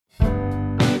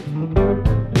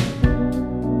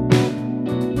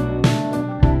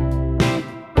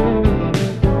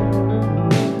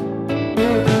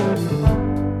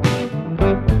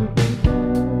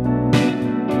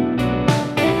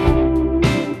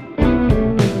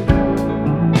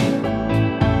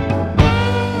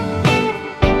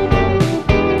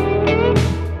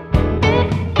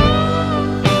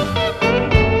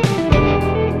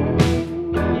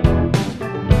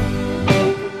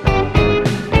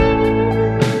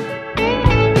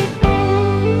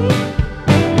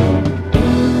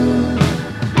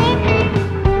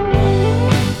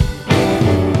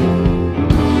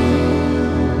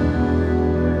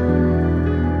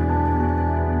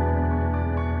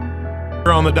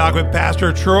We're on the dock with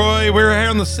Pastor Troy. We're here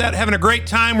on the set having a great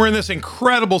time. We're in this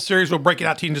incredible series. We'll break it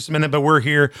out to you in just a minute, but we're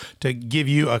here to give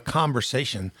you a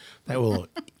conversation that will,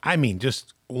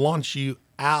 just launch you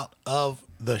out of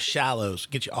the shallows,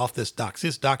 get you off this dock. See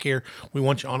this dock here? We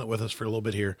want you on it with us for a little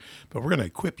bit here, but we're going to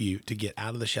equip you to get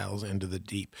out of the shallows into the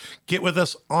deep. Get with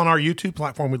us on our YouTube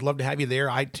platform. We'd love to have you there.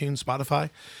 iTunes,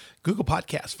 Spotify, Google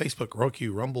Podcasts, Facebook,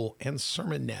 Roku, Rumble, and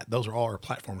SermonNet. Those are all our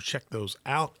platforms. Check those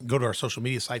out. Go to our social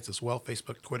media sites as well,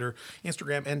 Facebook, Twitter,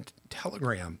 Instagram, and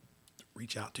Telegram.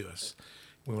 Reach out to us.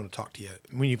 We want to talk to you.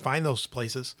 When you find those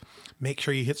places, make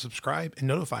sure you hit subscribe and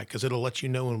notify because it'll let you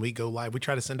know when we go live. We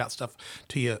try to send out stuff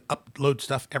to you, upload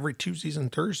stuff every Tuesdays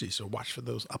and Thursdays. So watch for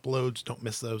those uploads. Don't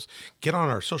miss those. Get on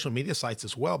our social media sites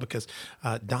as well because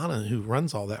Donna, who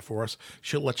runs all that for us,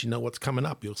 she'll let you know what's coming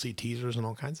up. You'll see teasers and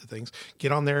all kinds of things.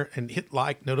 Get on there and hit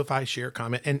like, notify, share,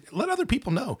 comment, and let other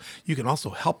people know. You can also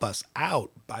help us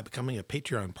out by becoming a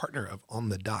Patreon partner of On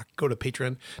the Dock. Go to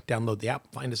Patreon, download the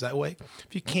app, find us that way.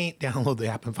 If you can't download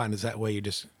the app and find us that way, you're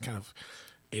just kind of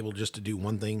able just to do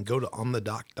one thing. Go to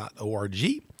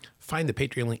onthedock.org, find the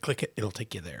Patreon link, click it, it'll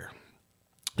take you there.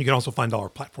 You can also find all our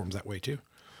platforms that way too.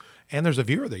 And there's a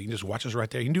viewer there. You can just watch us right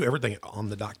there. You can do everything at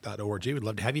onthedock.org. We'd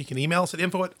love to have you. You can email us at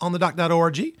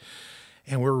info@onthedock.org.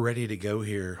 And we're ready to go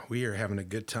here. We are having a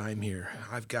good time here.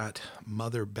 I've got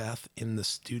Mother Beth in the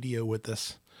studio with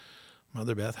us.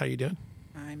 Mother Beth, how you doing?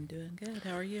 I'm doing good.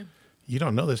 How are you? You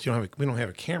don't know this. We don't have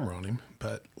a camera on him,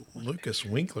 but Lucas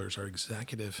Winkler's our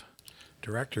executive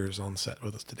director is on set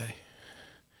with us today.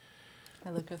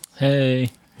 Hi, Lucas. Hey.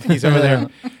 He's over there.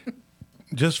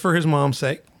 Just for his mom's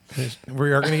sake,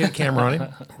 we are going to get a camera on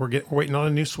him. We're waiting on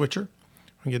a new switcher.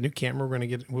 We're going to get a new camera.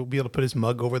 We'll be able to put his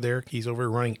mug over there. He's over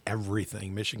running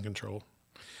everything, mission control.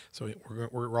 So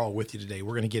we're all with you today.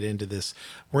 We're going to get into this.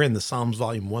 We're in the Psalms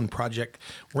Volume 1 project.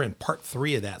 We're in part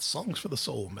 3 of that, Songs for the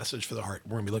Soul, Message for the Heart.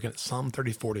 We're going to be looking at Psalm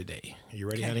 34 today. Are you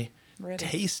ready, honey? Ready.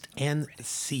 Taste and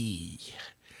see.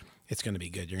 It's going to be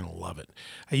good. You're going to love it.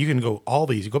 You can go all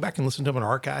these. You go back and listen to them in our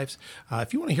archives.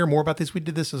 If you want to hear more about this, we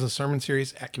did this as a sermon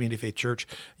series at Community Faith Church.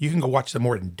 You can go watch the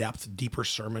more in-depth, deeper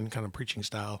sermon kind of preaching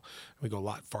style. We go a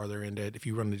lot farther into it. If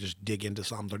you want to just dig into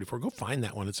Psalm 34, go find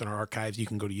that one. It's in our archives. You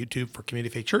can go to YouTube for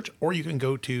Community Faith Church, or you can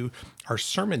go to our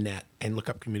SermonNet and look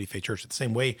up Community Faith Church. It's the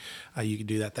same way. You can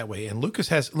do that way. And Lucas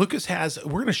has, we're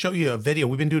going to show you a video.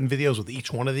 We've been doing videos with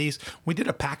each one of these. We did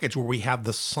a package where we have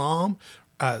the Psalm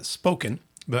spoken,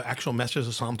 the actual message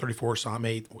of Psalm 34, Psalm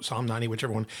 8, Psalm 90,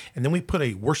 whichever one. And then we put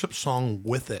a worship song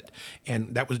with it.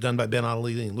 And that was done by Ben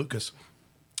Ottilie and Lucas.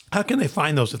 How can they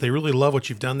find those? If they really love what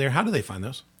you've done there, how do they find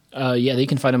those? They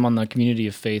can find them on the Community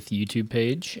of Faith YouTube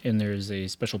page, and there's a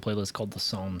special playlist called the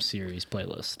Psalm Series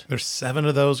playlist. There's 7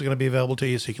 of those going to be available to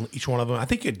you, so you can each one of them. I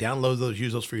think you can download those,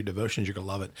 use those for your devotions. You're going to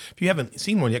love it. If you haven't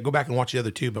seen one yet, go back and watch the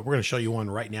other 2, but we're going to show you one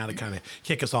right now to kind of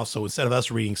kick us off. So instead of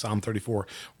us reading Psalm 34,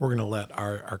 we're going to let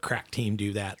our crack team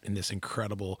do that in this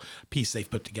incredible piece they've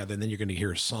put together, and then you're going to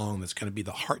hear a song that's going to be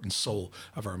the heart and soul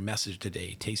of our message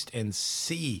today, Taste and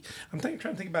See. I'm trying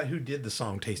to think about who did the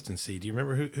song Taste and See. Do you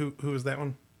remember who was that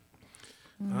one?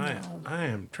 No. I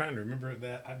am trying to remember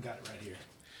that. I've got it right here.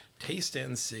 Taste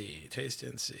and see. Taste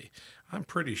and see. I'm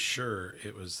pretty sure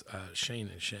it was Shane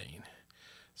and Shane.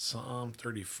 Psalm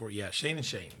 34. Yeah, Shane and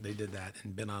Shane. They did that,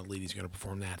 and Ben Ottilie is going to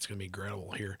perform that. It's going to be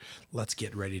incredible here. Let's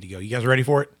get ready to go. You guys ready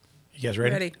for it? You guys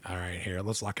ready? Ready. All right, here.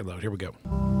 Let's lock and load. Here we go.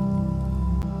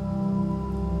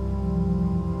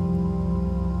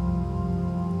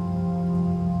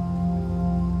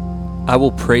 I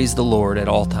will praise the Lord at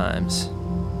all times.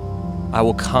 I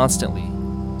will constantly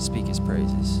speak his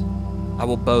praises. I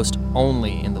will boast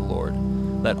only in the Lord.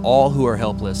 Let all who are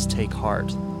helpless take heart.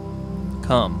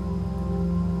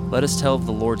 Come, let us tell of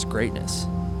the Lord's greatness.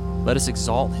 Let us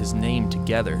exalt his name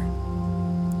together.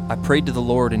 I prayed to the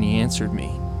Lord and he answered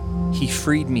me. He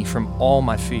freed me from all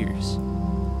my fears.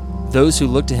 Those who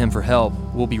look to him for help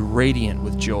will be radiant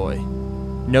with joy.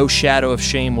 No shadow of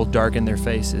shame will darken their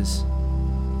faces.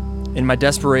 In my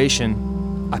desperation,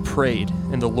 I prayed,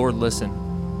 and the Lord listened.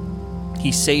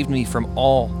 He saved me from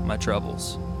all my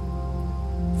troubles.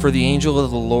 For the angel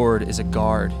of the Lord is a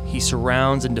guard. He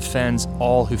surrounds and defends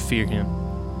all who fear him.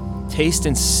 Taste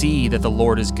and see that the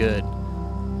Lord is good.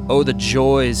 Oh, the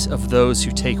joys of those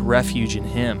who take refuge in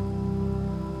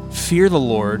him. Fear the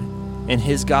Lord and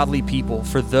his godly people,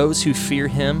 for those who fear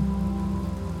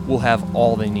him will have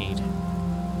all they need.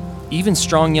 Even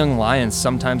strong young lions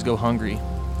sometimes go hungry,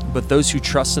 but those who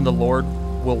trust in the Lord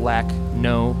will lack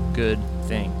no good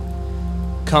thing.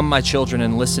 Come, my children,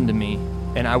 and listen to me,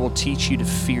 and I will teach you to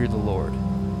fear the Lord.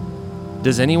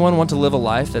 Does anyone want to live a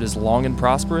life that is long and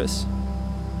prosperous?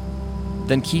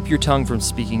 Then keep your tongue from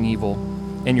speaking evil,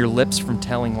 and your lips from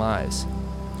telling lies.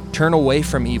 Turn away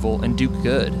from evil and do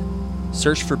good.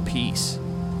 Search for peace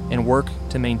and work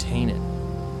to maintain it.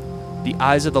 The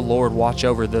eyes of the Lord watch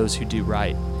over those who do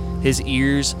right. His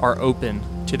ears are open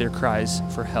to their cries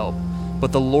for help,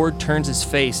 but the Lord turns his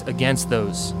face against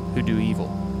those who do evil.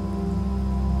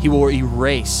 He will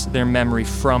erase their memory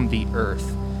from the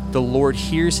earth. The Lord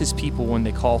hears his people when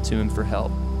they call to him for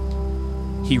help.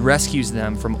 He rescues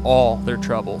them from all their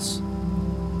troubles.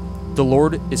 The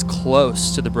Lord is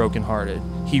close to the brokenhearted.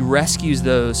 He rescues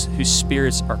those whose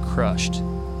spirits are crushed.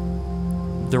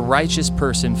 The righteous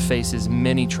person faces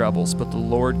many troubles, but the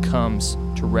Lord comes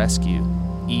to rescue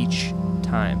each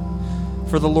time.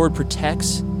 For the Lord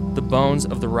protects the bones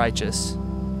of the righteous.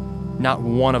 Not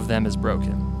one of them is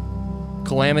broken.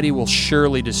 Calamity will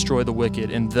surely destroy the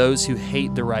wicked, and those who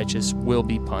hate the righteous will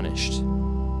be punished.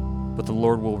 But the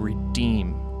Lord will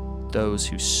redeem those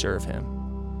who serve him.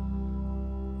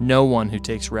 No one who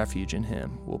takes refuge in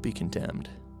him will be condemned.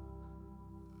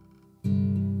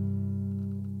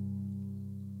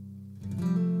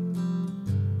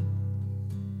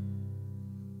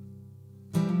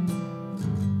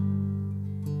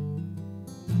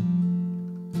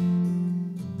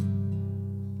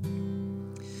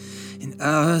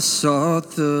 I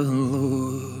sought the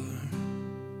Lord,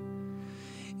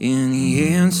 and he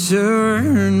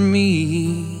answered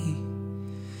me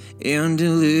and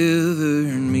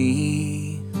delivered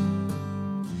me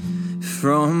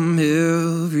from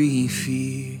every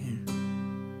fear.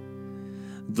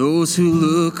 Those who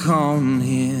look on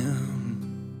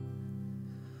him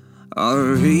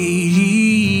are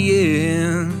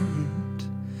radiant.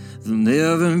 They'll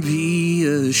never be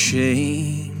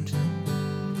ashamed.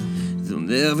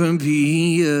 Never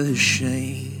be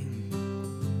ashamed.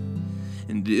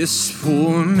 And this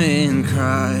poor man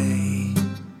cried,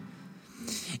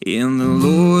 and the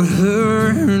Lord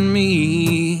heard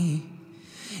me,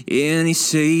 and he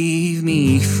saved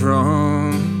me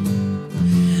from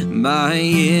my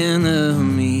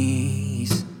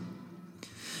enemies.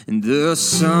 And the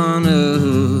Son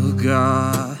of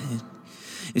God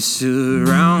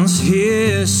surrounds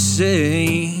his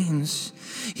saints.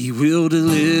 He will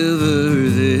deliver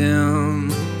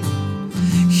them.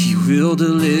 He will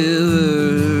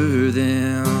deliver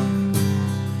them.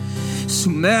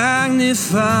 So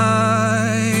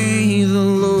magnify the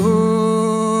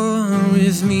Lord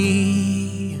with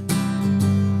me.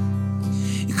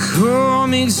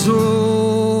 Come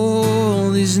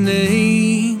exalt his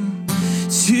name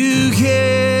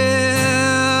together.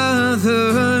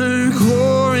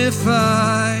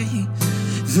 Glorify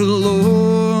the Lord.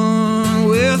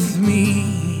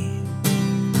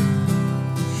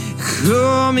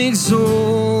 Come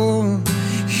exalt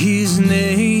his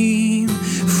name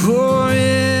forever.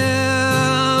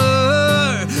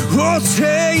 Oh,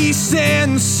 taste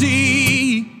and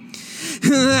see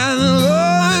that the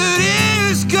Lord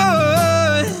is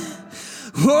good.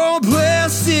 Oh,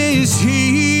 blessed is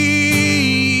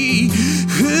he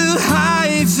who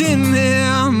hides in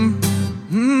them.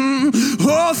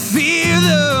 Oh, fear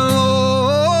the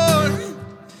Lord.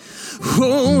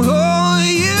 Oh,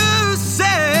 you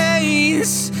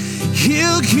saints,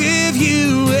 he'll give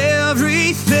you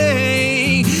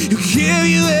everything. He'll give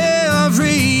you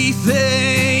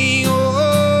everything.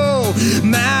 Oh,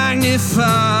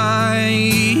 magnify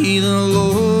the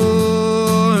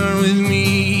Lord with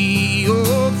me.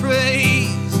 Oh,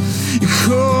 praise.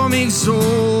 Come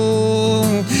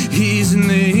exalt his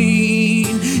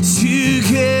name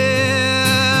together.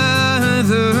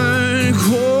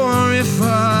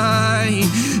 Glorify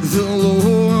the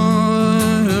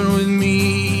Lord with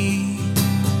me.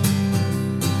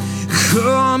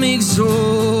 Come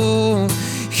exalt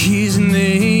his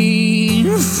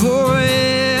name forever.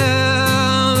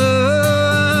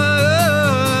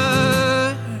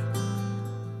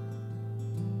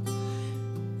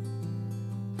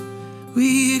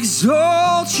 We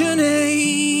exalt your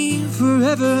name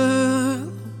forever.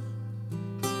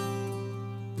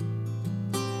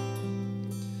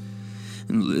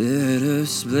 And let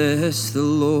us bless the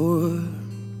Lord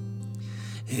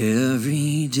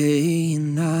every day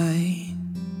and night.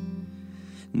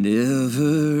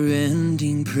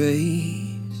 Never-ending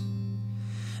praise.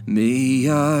 May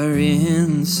our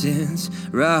incense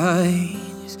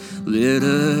rise. Let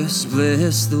us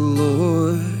bless the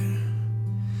Lord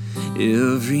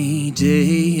every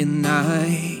day and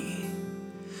night.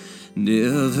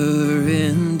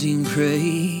 Never-ending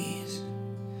praise.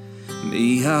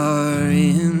 May our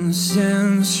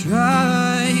incense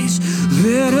rise.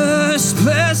 Let us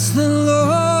bless the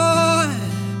Lord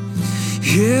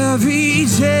every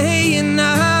day and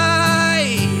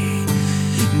night.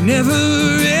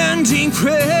 Never-ending ending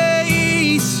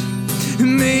praise.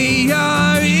 May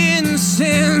our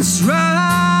incense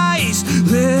rise.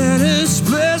 Let us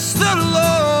bless the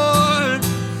Lord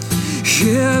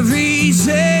every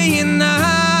day and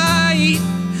night.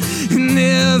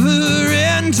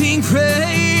 Never-ending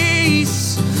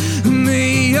praise.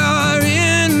 May our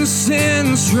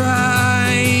incense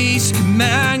rise.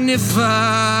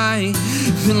 Magnify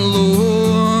the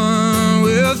Lord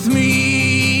with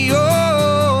me.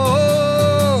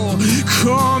 Oh,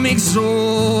 come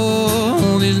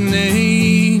exalt His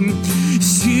name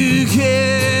together.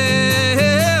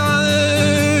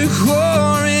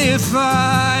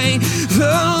 Glorify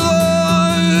the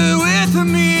Lord with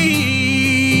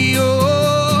me.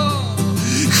 Oh,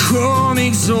 come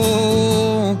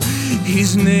exalt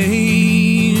His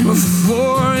name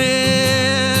forever.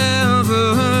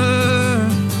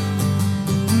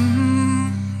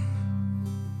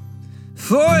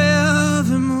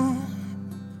 Forevermore.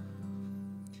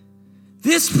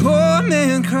 This poor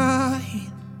man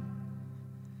cried,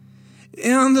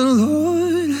 and the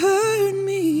Lord heard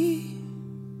me,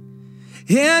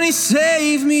 and He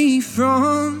saved me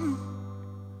from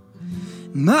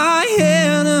my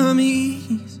enemies.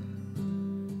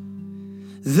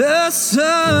 The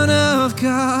Son of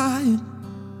God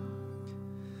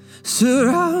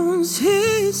surrounds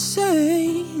His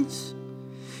saints.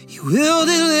 He will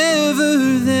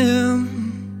deliver them.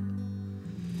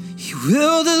 He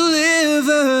will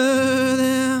deliver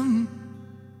them.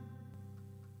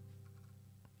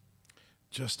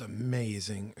 Just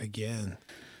amazing again.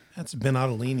 That's Ben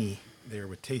Ottolini there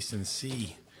with Taste and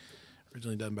See.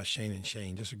 Originally done by Shane and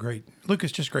Shane. Just a great,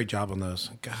 Lucas, just great job on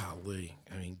those. Golly.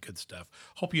 I mean, good stuff.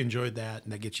 Hope you enjoyed that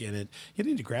and that gets you in it. You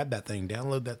need to grab that thing,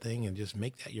 download that thing, and just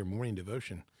make that your morning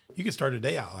devotion. You can start a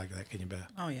day out like that, can you, Beth?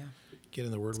 Oh, yeah. Get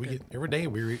in the Word. We get every day.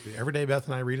 Every day, Beth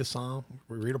and I read a psalm.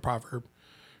 We read a proverb.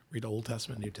 Read Old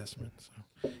Testament, New Testament. So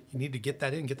you need to get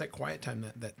that in. Get that quiet time.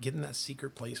 That get in that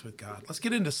secret place with God. Let's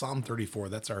get into Psalm 34.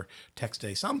 That's our text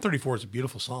today. Psalm 34 is a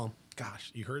beautiful psalm.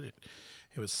 Gosh, you heard it.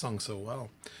 It was sung so well.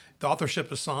 The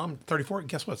authorship of Psalm 34,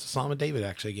 guess what? It's a Psalm of David,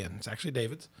 actually, again. It's actually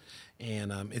David's.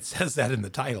 And it says that in the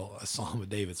title, a Psalm of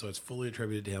David. So it's fully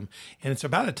attributed to him. And it's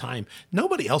about a time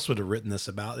nobody else would have written this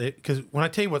about it. Because when I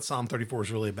tell you what Psalm 34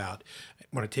 is really about,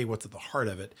 when I tell you what's at the heart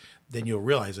of it, then you'll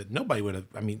realize that nobody would have.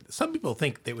 I mean, some people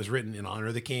think it was written in honor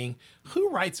of the king. Who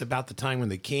writes about the time when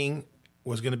the king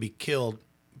was going to be killed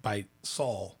by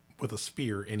Saul with a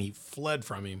spear, and he fled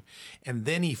from him, and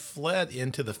then he fled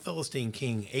into the Philistine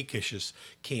king Achish's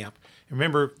camp?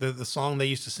 Remember the song they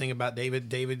used to sing about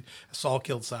David? Saul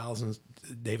killed thousands,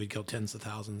 David killed tens of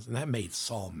thousands, and that made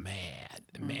Saul mad,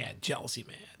 jealousy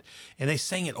mad. And they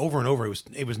sang it over and over.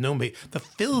 It was known by the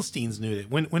Philistines knew it.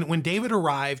 When David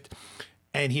arrived.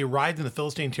 And he arrived in the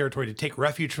Philistine territory to take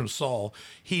refuge from Saul.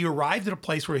 He arrived at a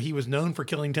place where he was known for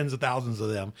killing tens of thousands of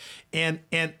them. And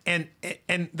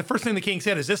the first thing the king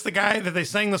said, is this the guy that they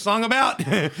sang the song about?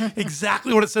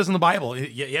 Exactly what it says in the Bible.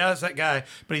 Yeah, it's that guy.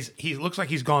 But he looks like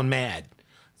he's gone mad.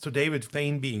 So David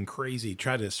feigned being crazy,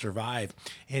 tried to survive.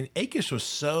 And Achish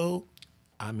was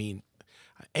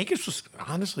Achish was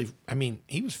honestly,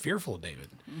 he was fearful of David.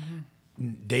 Mm-hmm.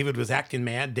 David was acting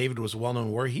mad. David was a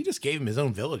well-known warrior. He just gave him his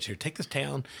own village here. Take this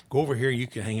town. Go over here. You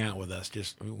can hang out with us.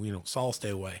 Just, Saul, stay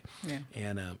away. Yeah.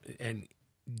 And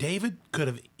David could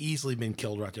have easily been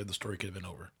killed right there. The story could have been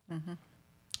over. Mm-hmm.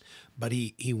 But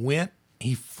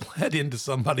he fled into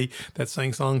somebody that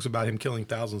sang songs about him killing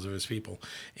thousands of his people.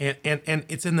 And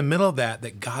it's in the middle of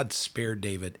that God spared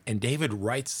David. And David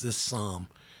writes this psalm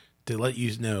to let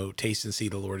you know, taste and see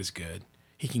the Lord is good.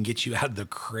 He can get you out of the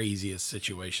craziest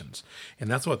situations. And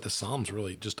that's what the Psalm's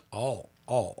really just all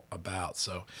about.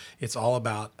 So it's all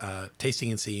about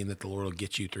tasting and seeing that the Lord will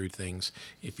get you through things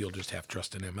if you'll just have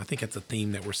trust in Him. I think that's a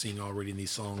theme that we're seeing already in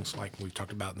these songs, like we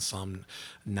talked about in Psalm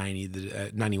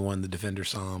 91, the Defender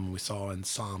Psalm. We saw in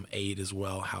Psalm 8 as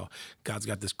well how God's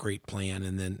got this great plan,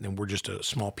 and we're just a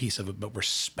small piece of it, but we're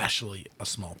especially a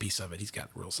small piece of it. He's got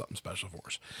real something special for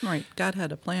us. Right. God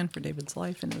had a plan for David's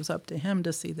life, and it was up to Him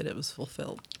to see that it was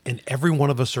fulfilled. And every one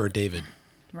of us are a David.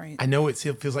 Right. I know it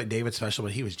feels like David's special,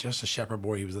 but he was just a shepherd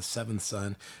boy. He was the seventh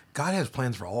son. God has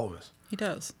plans for all of us. He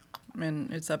does.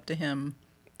 And it's up to Him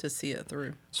to see it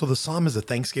through. So the psalm is a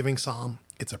thanksgiving psalm.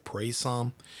 It's a praise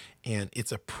psalm. And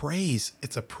it's a praise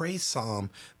psalm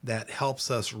that helps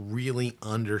us really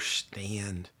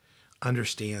understand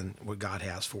understand what God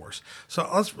has for us. So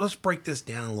let's break this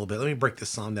down a little bit. Let me break this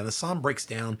psalm down. The psalm breaks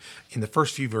down in the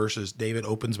first few verses. David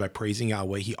opens by praising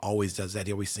Yahweh. He always does that.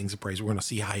 He always sings a praise. We're going to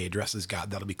see how he addresses God.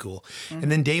 That'll be cool.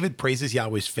 And then David praises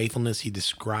Yahweh's faithfulness. He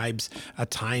describes a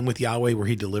time with Yahweh where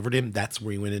he delivered him. That's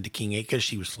where he went into King Achish.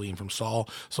 He was fleeing from Saul.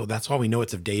 So that's why we know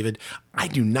it's of David. I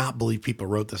do not believe people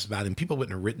wrote this about him. People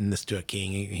wouldn't have written this to a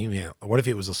king. What if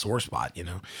it was a sore spot,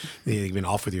 You've been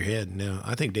off with your head. No,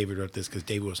 I think David wrote this because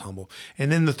David was humble.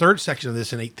 And then the third section of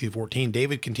this in 8 through 14,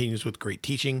 David continues with great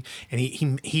teaching, and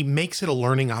he makes it a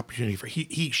learning opportunity for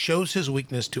he shows his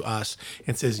weakness to us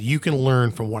and says, you can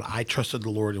learn from what I trusted the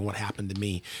Lord and what happened to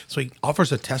me. So he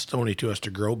offers a testimony to us to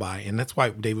grow by, and that's why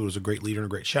David was a great leader and a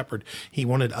great shepherd. He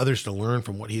wanted others to learn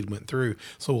from what he went through.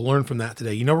 So we'll learn from that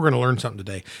today. We're going to learn something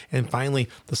today. And finally,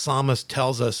 the psalmist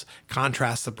tells us,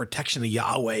 contrasts the protection of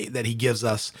Yahweh that he gives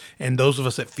us and those of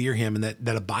us that fear him and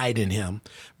that abide in him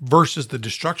versus the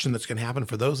destruction that's going to happen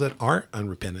for those that aren't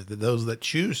unrepentant, those that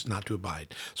choose not to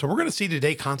abide. So we're going to see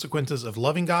today consequences of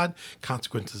loving God,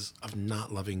 consequences of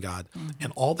not loving God,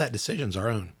 and all that decision's our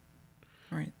own.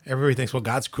 Right. Everybody thinks, well,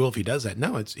 God's cruel if he does that.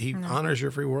 No, he honors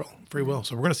your free will.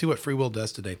 So we're going to see what free will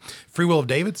does today. Free will of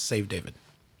David, save David.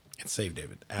 It saved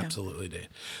David. Absolutely did.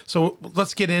 So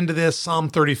let's get into this. Psalm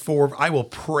 34, I will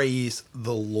praise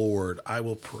the Lord. I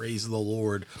will praise the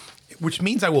Lord, which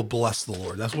means I will bless the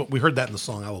Lord. That's what we heard that in the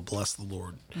song. I will bless the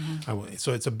Lord.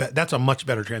 So that's a much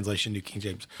better translation to King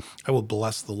James. I will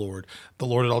bless the Lord. The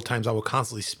Lord at all times. I will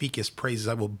constantly speak his praises.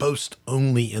 I will boast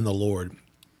only in the Lord.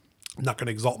 I'm not going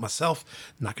to exalt myself.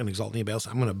 I'm not going to exalt anybody else.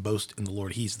 I'm going to boast in the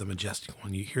Lord. He's the majestic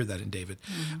one. You hear that in David.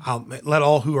 Let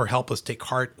all who are helpless take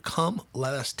heart. Come,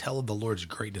 let us tell of the Lord's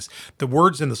greatness. The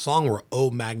words in the song were, "Oh,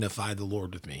 magnify the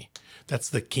Lord with me." That's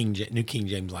the New King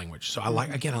James language. So I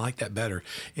like that better.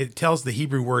 It tells the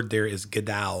Hebrew word there is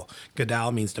gadal.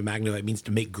 Gadal means to magnify. It means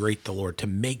to make great the Lord, to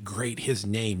make great his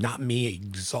name, not me,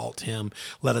 exalt him.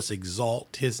 Let us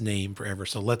exalt his name forever.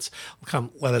 So let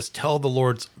us tell the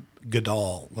Lord's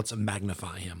Gadol. Let's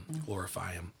magnify him,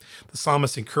 glorify him. The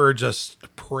psalmist encourages us to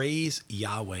praise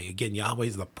Yahweh. Again, Yahweh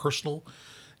is the personal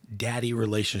daddy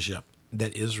relationship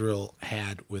that Israel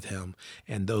had with him,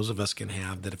 and those of us can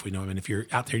have that if we know him. And if you're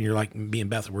out there and you're like me and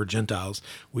Beth, we're Gentiles,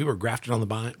 we were grafted on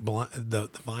the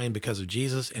vine because of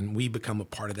Jesus, and we become a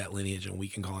part of that lineage, and we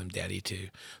can call him daddy too.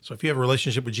 So if you have a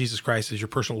relationship with Jesus Christ as your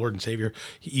personal Lord and Savior,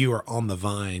 you are on the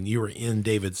vine. You are in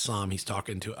David's psalm. He's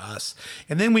talking to us.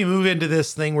 And then we move into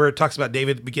this thing where it talks about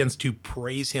David begins to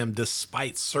praise him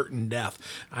despite certain death.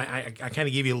 I kind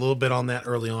of gave you a little bit on that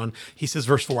early on. He says,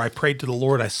 verse 4, I prayed to the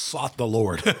Lord, I sought the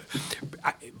Lord.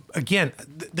 Again,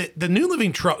 the New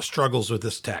Living struggles with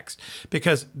this text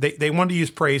because they wanted to use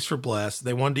praise for bless.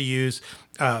 They wanted to use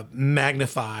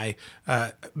magnify.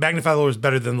 Magnify the Lord is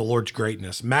better than the Lord's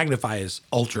greatness. Magnify is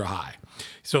ultra high.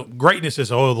 So greatness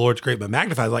is, oh, the Lord's great, but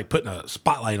magnify is like putting a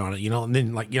spotlight on it, and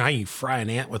then how you fry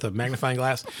an ant with a magnifying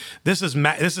glass. This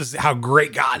is how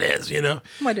great God is,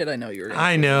 Why did I know you were?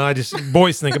 I know.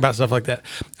 Boys think about stuff like that.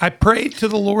 I prayed to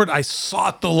the Lord. I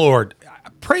sought the Lord.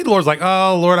 Pray the Lord's like,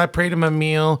 oh, Lord, I prayed him a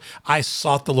meal. I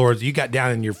sought the Lord. You got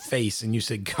down in your face and you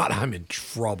said, God, I'm in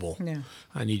trouble. Yeah.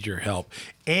 I need your help.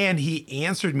 And he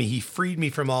answered me. He freed me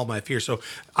from all my fear. So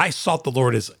I sought the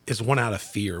Lord is one out of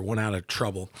fear, one out of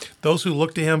trouble. Those who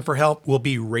look to him for help will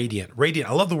be radiant. Radiant.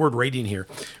 I love the word radiant here.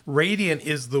 Radiant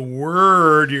is the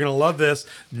word, you're going to love this,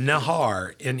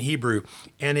 nahar in Hebrew.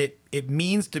 And it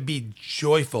means to be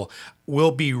joyful.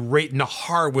 Will be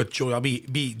nahar with joy. I'll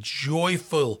be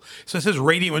joyful. So it says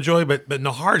radiant with joy, but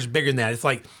nahar is bigger than that. It's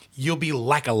like you'll be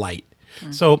like a light.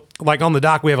 So, like on the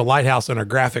dock, we have a lighthouse in our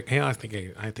graphic. Hey, I think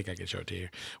I can show it to you.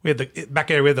 We have back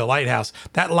there. We have the lighthouse.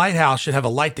 That lighthouse should have a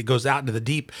light that goes out into the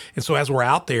deep. And so, as we're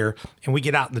out there and we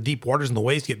get out in the deep waters and the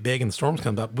waves get big and the storms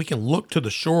come up, we can look to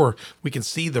the shore. We can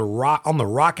see the rock on the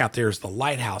rock out there is the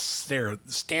lighthouse there,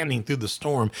 standing through the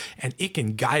storm, and it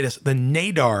can guide us. The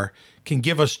nadar can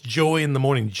give us joy in the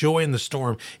morning, joy in the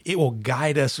storm. It will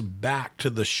guide us back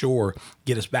to the shore,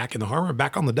 get us back in the harbor,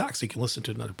 back on the dock so you can listen to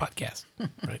another podcast.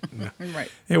 Right?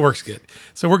 Right. It works good.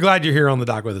 So we're glad you're here on the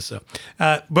dock with us. So,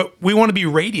 but we want to be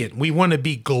radiant. We want to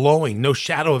be glowing. No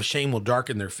shadow of shame will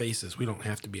darken their faces. We don't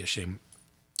have to be ashamed.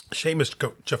 Shame is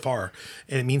chafar,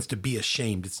 and it means to be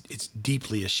ashamed. It's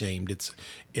deeply ashamed.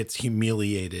 It's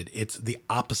humiliated. It's the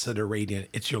opposite of radiant.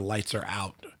 It's your lights are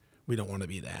out. We don't want to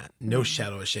be that. No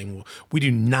shadow of shame. We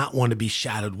do not want to be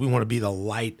shadowed. We want to be the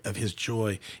light of his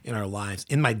joy in our lives.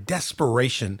 In my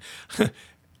desperation,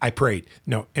 I prayed.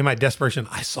 No, in my desperation,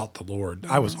 I sought the Lord.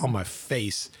 I was on my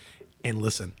face and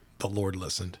listen, the Lord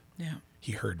listened. Yeah.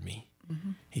 He heard me.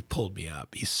 He pulled me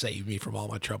up. He saved me from all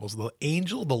my troubles. The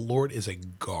angel of the Lord is a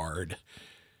guard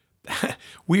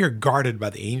We are guarded by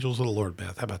the angels of the Lord,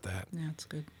 Beth. How about that? Yeah, it's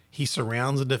good. He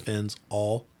surrounds and defends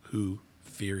all who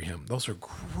fear him. Those are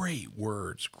great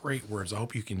words, great words. I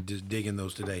hope you can dig in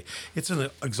those today. It's an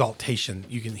exaltation.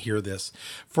 You can hear this.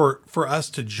 For us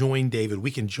to join David,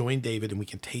 we can join David and we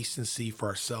can taste and see for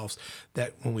ourselves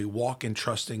that when we walk and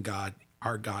trust in God,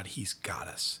 our God, he's got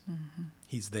us. Mm-hmm.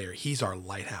 He's there. He's our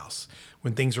lighthouse.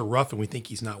 When things are rough and we think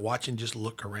he's not watching, just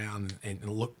look around and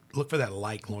look for that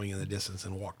light glowing in the distance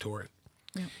and walk toward it.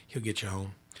 Yeah. He'll get you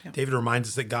home. Yeah. David reminds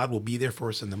us that God will be there for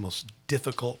us in the most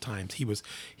difficult times. He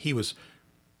was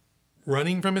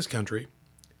running from his country,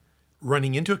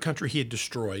 running into a country he had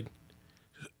destroyed.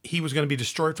 He was going to be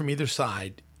destroyed from either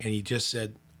side, and he just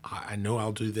said, I know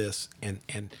I'll do this. And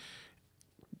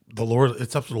the Lord,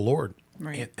 it's up to the Lord.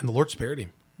 Right. And the Lord spared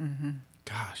him. Mm-hmm.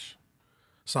 Gosh.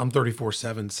 Psalm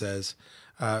 34:7 says,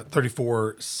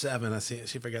 34:7, I see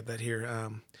if I got that here.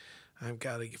 I've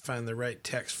got to find the right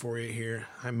text for you here.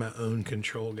 I'm my own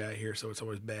control guy here, so it's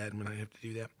always bad when I have to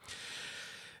do that.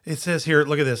 It says here,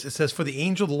 look at this. It says, for the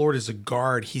angel of the Lord is a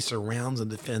guard. He surrounds and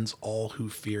defends all who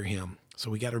fear him. So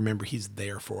we got to remember he's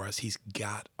there for us. He's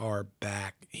got our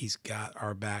back. He's got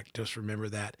our back. Just remember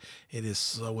that. It is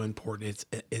so important.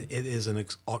 It is an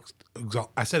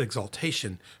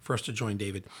exaltation for us to join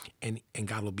David, and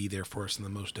God will be there for us in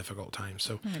the most difficult times.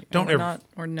 So right. don't ever.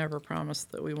 We're never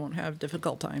promised that we won't have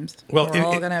difficult times. Well, we're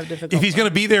all going to have difficult If he's going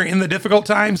to be there in the difficult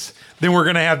times, then we're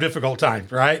going to have difficult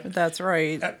times, right? That's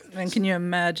right. And can you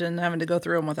imagine having to go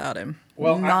through them without him?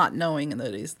 Well, not knowing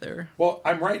that he's there. Well,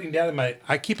 I'm writing down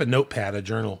I keep a notepad, a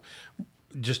journal,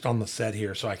 just on the set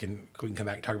here, so we can come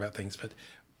back and talk about things. But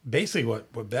basically,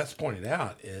 what Beth's pointed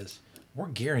out is we're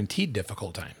guaranteed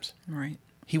difficult times. Right.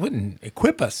 He wouldn't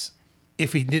equip us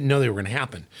if he didn't know they were going to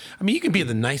happen. I mean, you can be at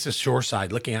the nicest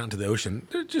shoreside looking out into the ocean.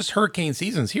 There's just hurricane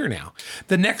season's here now.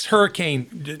 The next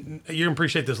hurricane, you can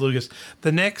appreciate this, Lucas.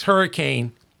 The next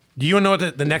hurricane. Do you know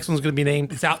what the next one's going to be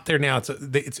named? It's out there now.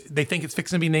 They think it's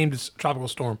fixing to be named as tropical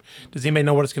storm. Does anybody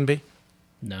know what it's going to be?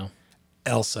 No.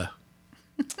 Elsa.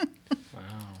 Wow.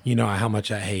 You know how much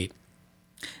I hate.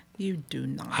 You do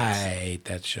not. I hate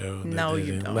that show. No,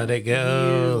 you don't. Let it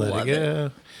go. Let it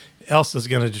go. Elsa's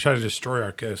going to try to destroy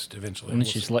our coast eventually. Why don't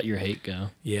you just let your hate go?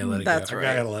 Yeah, let it That's go. right.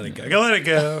 I got to let it go. I got to let it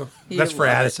go. That's for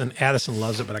love Addison. Addison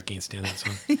loves it, but I can't stand that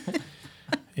song.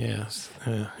 Yes.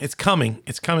 It's coming.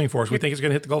 It's coming for us. We think it's going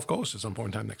to hit the Gulf Coast at some point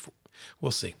in time next.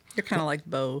 We'll see. You're kind of like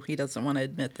Bo. He doesn't want to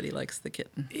admit that he likes the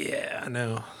kitten. Yeah, I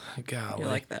know. God, You're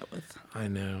like that with I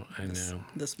know.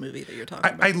 this movie that you're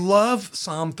talking about. I love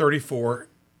Psalm 34,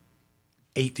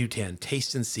 8-10.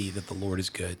 Taste and see that the Lord is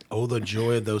good. Oh, the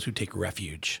joy of those who take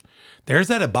refuge. There's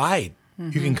that abide.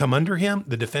 Mm-hmm. You can come under him,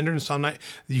 the defender in Psalm 9.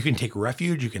 You can take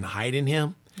refuge. You can hide in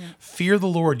him. Yeah. Fear the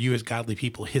Lord, you as godly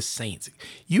people, his saints.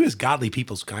 You as godly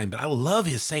people's kind, but I love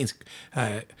his saints,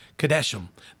 Kadeshim,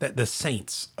 that the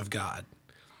saints of God.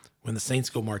 When the saints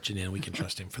go marching in, we can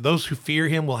trust him. For those who fear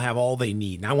him will have all they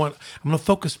need. Now I'm going to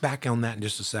focus back on that in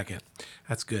just a second.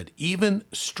 That's good. Even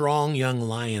strong young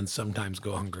lions sometimes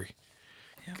go hungry.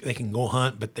 Yeah. They can go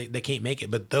hunt, but they can't make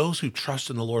it. But those who trust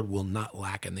in the Lord will not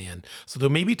lack in the end. So there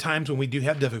may be times when we do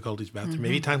have difficulties, Beth. Mm-hmm. There may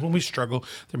be times when we struggle.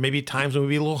 There may be times when we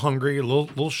be a little hungry, a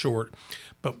little short.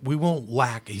 But we won't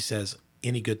lack, he says,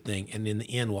 any good thing. And in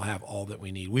the end, we'll have all that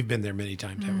we need. We've been there many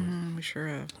times, haven't we? We sure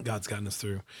have. God's gotten us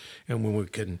through. And when we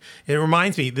couldn't. It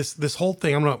reminds me, this whole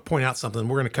thing, I'm going to point out something.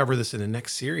 We're going to cover this in the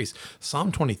next series.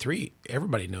 Psalm 23,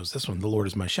 everybody knows this one. The Lord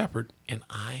is my shepherd, and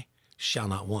I shall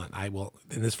not want. I will,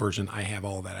 in this version, I have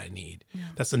all that I need. Yeah.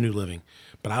 That's the New Living.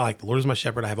 But I like, the Lord is my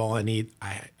shepherd, I have all I need.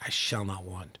 I shall not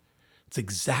want. It's the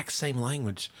exact same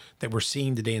language that we're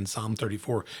seeing today in Psalm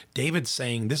 34. David's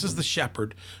saying, this is the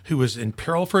shepherd who was in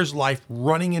peril for his life,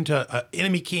 running into an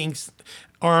enemy king's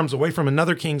arms, away from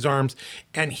another king's arms.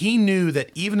 And he knew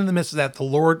that even in the midst of that, the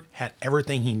Lord had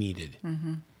everything he needed.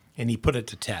 Mm-hmm. And he put it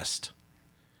to test.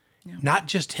 Yeah. Not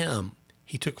just him.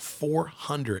 He took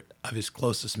 400 of his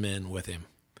closest men with him.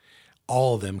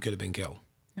 All of them could have been killed.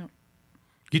 Yep.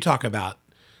 You talk about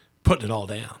putting it all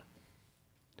down.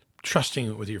 Trusting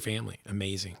it with your family.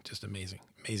 Amazing. Just amazing.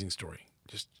 Amazing story.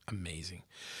 Just amazing.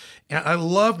 And I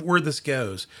love where this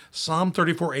goes. Psalm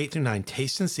 34, 8-9.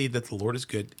 Taste and see that the Lord is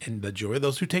good, and the joy of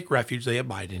those who take refuge, they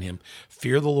abide in him.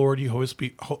 Fear the Lord, you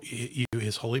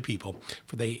his holy people,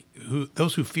 for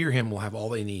those who fear him will have all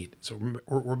they need. So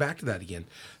we're back to that again.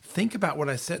 Think about what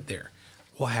I said there.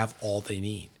 Will have all they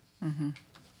need. Mm-hmm.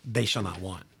 They shall not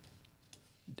want.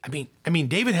 I mean,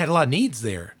 David had a lot of needs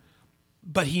there,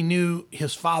 but he knew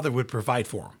his father would provide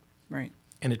for him. Right.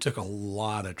 And it took a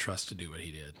lot of trust to do what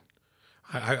he did.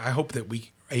 I hope that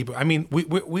we able. I mean,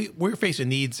 we're facing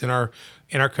needs in our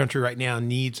country right now,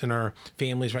 needs in our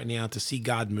families right now to see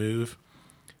God move.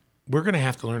 We're going to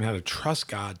have to learn how to trust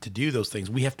God to do those things.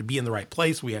 We have to be in the right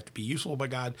place. We have to be useful by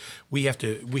God. We have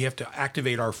to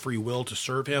activate our free will to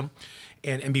serve Him,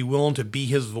 and be willing to be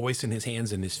His voice and His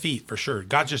hands and His feet for sure.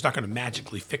 God's just not going to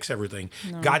magically fix everything.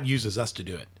 No. God uses us to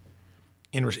do it.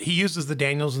 And He uses the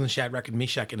Daniels and the Shadrach and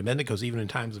Meshach and Abednego even in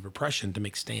times of oppression to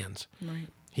make stands. Right.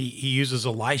 He uses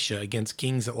Elisha against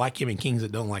kings that like him and kings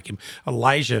that don't like him.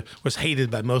 Elijah was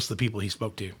hated by most of the people he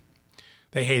spoke to.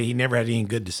 They hated. He never had anything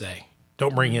good to say.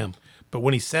 Don't bring him. But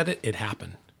when he said it, it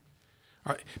happened.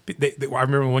 I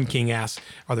remember one king asked,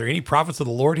 "Are there any prophets of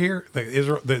the Lord here?"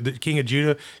 The king of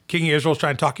Judah, king of Israel, was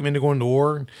trying to talk him into going to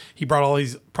war. And he brought all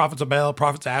these prophets of Baal,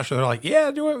 prophets of Asherah. They're like, "Yeah,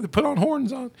 do it." They put on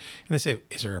horns on, and they say,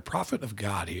 "Is there a prophet of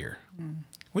God here?"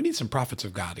 We need some prophets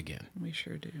of God again. We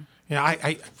sure do. Yeah,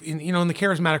 in the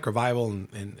charismatic revival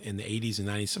in the 80s and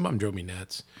 90s, some of them drove me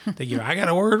nuts. They give, "I got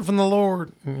a word from the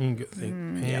Lord." And you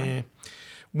think, yeah.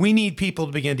 We need people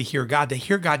to begin to hear God. To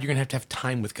hear God, you're going to have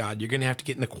time with God. You're going to have to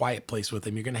get in a quiet place with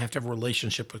Him. You're going to have a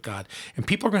relationship with God. And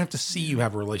people are going to have to see you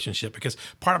have a relationship, because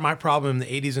part of my problem in the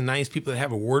 80s and 90s, people that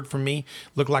have a word from me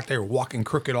look like they were walking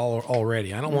crooked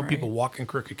already. I don't want people walking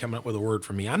crooked coming up with a word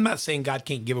from me. I'm not saying God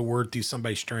can't give a word through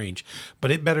somebody strange,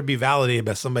 but it better be validated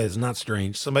by somebody that's not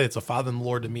strange, somebody that's a father in the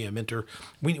Lord to me, a mentor.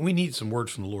 We need some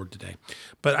words from the Lord today.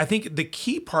 But I think the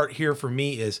key part here for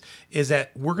me is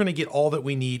that we're going to get all that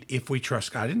we need if we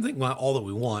trust God. I didn't think not all that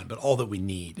we want, but all that we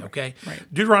need, okay? Right.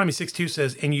 Deuteronomy 6:2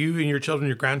 says, "And you and your children,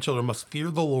 your grandchildren must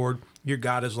fear the Lord your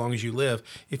God as long as you live.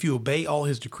 If you obey all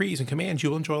His decrees and commands,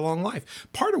 you will enjoy a long life."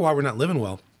 Part of why we're not living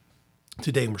well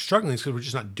today and we're struggling is because we're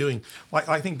just not doing, like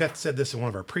I think Beth said this in one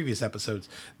of our previous episodes,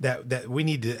 that we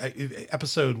need to,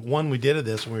 episode 1 we did of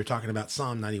this when we were talking about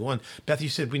Psalm 91. Beth, you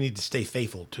said we need to stay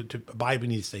faithful. To abide, we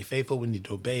need to stay faithful. We need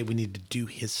to obey. We need to do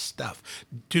His stuff.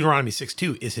 Deuteronomy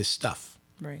 6:2 is His stuff.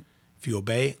 Right. If you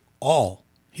obey all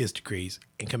His decrees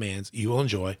and commands, you will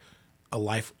enjoy a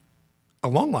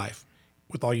long life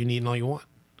with all you need and all you want.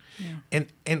 Yeah.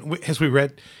 And as we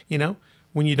read,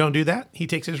 when you don't do that, He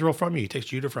takes Israel from you. He takes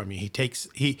Judah from you.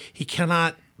 He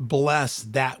cannot bless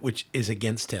that which is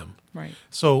against Him. Right.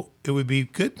 So it would be a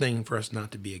good thing for us not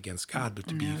to be against God, but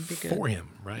to be for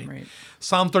Him, right? Right.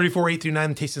 Psalm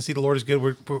 34:8-9, taste and see the Lord is good.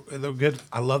 We're good.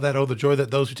 I love that. Oh, the joy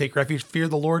that those who take refuge fear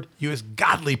the Lord, you as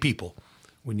godly people.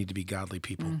 We need to be godly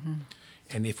people. Mm-hmm.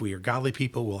 And if we are godly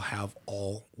people, we'll have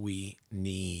all we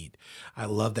need. I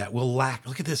love that. We'll lack.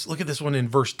 Look at this. Look at this one in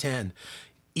verse 10.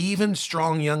 "Even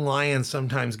strong young lions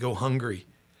sometimes go hungry,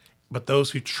 but those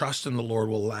who trust in the Lord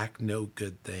will lack no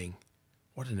good thing."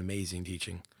 What an amazing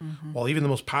teaching. Mm-hmm. While even the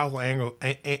most powerful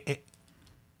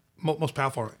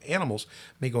animals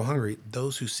may go hungry,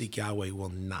 those who seek Yahweh will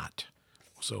not.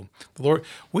 So the Lord,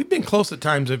 we've been close at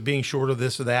times of being short of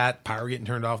this or that, power getting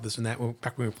turned off, this and that,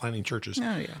 back when we were planning churches.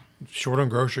 Oh, yeah. Short on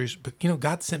groceries. But,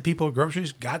 God sent people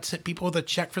groceries. God sent people with a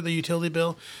check for the utility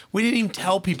bill. We didn't even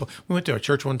tell people. We went to a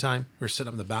church one time. We were sitting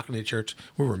up in the balcony of the church.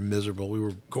 We were miserable. We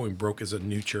were going broke as a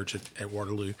new church at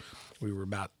Waterloo. We were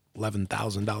about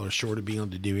 $11,000 short of being able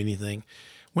to do anything.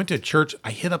 Went to a church.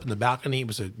 I hid up in the balcony. It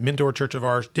was a mentor church of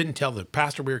ours. Didn't tell the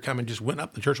pastor we were coming. Just went up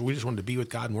to the church. We just wanted to be with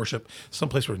God and worship.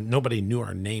 Someplace where nobody knew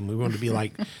our name. We wanted to be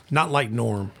like, not like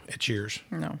Norm at Cheers.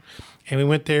 No. And we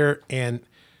went there, and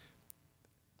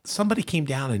somebody came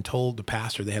down and told the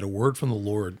pastor they had a word from the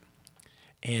Lord.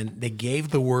 And they gave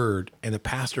the word, and the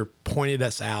pastor pointed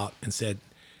us out and said,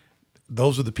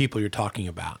 "Those are the people you're talking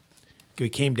about." We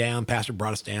came down. Pastor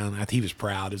brought us down. I think he was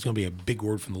proud. It was going to be a big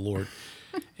word from the Lord.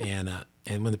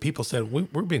 And when the people said,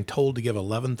 we're being told to give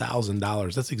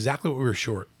 $11,000, that's exactly what we were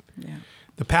short. Yeah.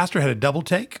 The pastor had a double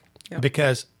take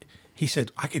because he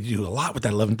said, "I could do a lot with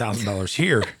that $11,000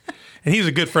 here." And he's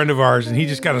a good friend of ours, and he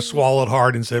just kind of swallowed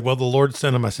hard and said, "Well, the Lord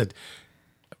sent him." I said,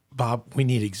 "Bob, we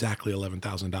need exactly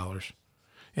 $11,000.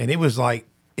 And it was like,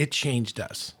 it changed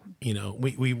us.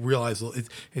 We realized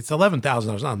it's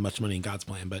 $11,000, not much money in God's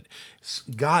plan, but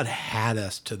God had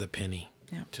us to the penny.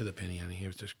 Yeah. To the penny. I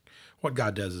mean, what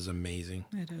God does is amazing.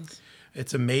 It is.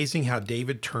 It's amazing how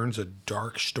David turns a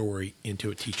dark story into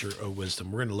a teacher of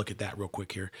wisdom. We're going to look at that real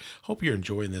quick here. Hope you're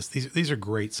enjoying this. These are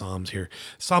great Psalms here.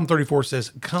 Psalm 34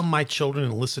 says, "Come, my children,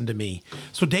 and listen to me."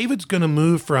 So David's going to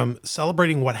move from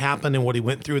celebrating what happened and what he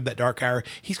went through in that dark hour.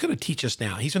 He's going to teach us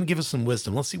now. He's going to give us some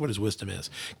wisdom. Let's see what his wisdom is.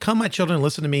 "Come, my children, and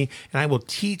listen to me, and I will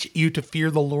teach you to fear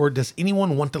the Lord." Does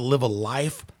anyone want to live a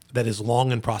life that is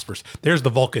long and prosperous? There's the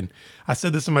Vulcan. I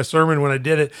said this in my sermon when I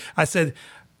did it. I said,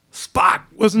 Spock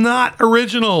was not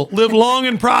original. Live long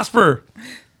and prosper.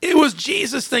 It was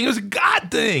Jesus' thing. It was a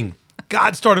God thing.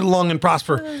 God started long and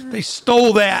prosper. They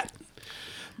stole that.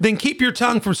 Then keep your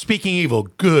tongue from speaking evil.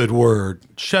 Good word.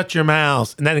 Shut your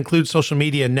mouths. And that includes social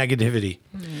media and negativity.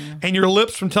 And your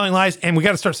lips from telling lies. And we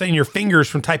got to start saying your fingers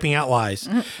from typing out lies.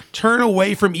 Turn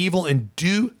away from evil and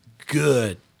do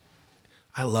good.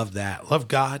 I love that. Love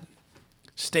God.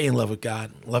 Stay in love with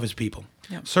God. Love his people.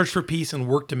 Yep. Search for peace and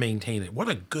work to maintain it. What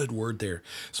a good word there.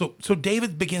 So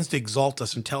David begins to exalt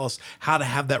us and tell us how to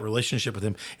have that relationship with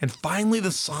him. And finally,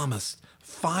 the psalmist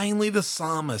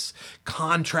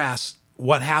contrasts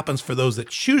what happens for those that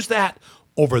choose that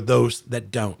over those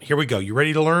that don't. Here we go. You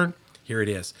ready to learn? Here it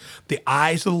is. The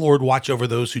eyes of the Lord watch over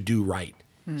those who do right.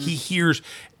 He hears,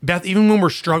 Beth, even when we're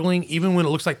struggling, even when it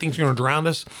looks like things are going to drown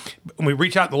us, when we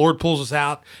reach out, the Lord pulls us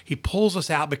out. He pulls us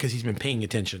out because he's been paying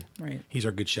attention. Right. He's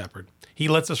our good shepherd. He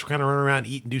lets us kind of run around,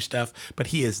 eat, and do stuff, but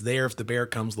he is there if the bear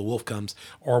comes, the wolf comes,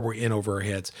 or we're in over our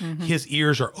heads. His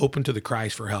ears are open to the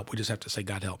cries for help. We just have to say,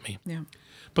 God, help me. Yeah.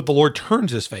 But the Lord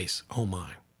turns his face. Oh,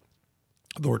 my.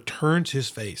 The Lord turns his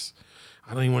face.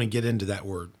 I don't even want to get into that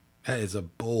word. That is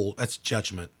that's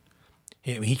judgment.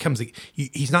 He comes.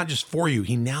 He's not just for you.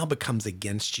 He now becomes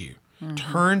against you.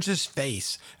 Turns his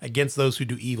face against those who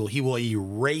do evil. He will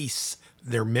erase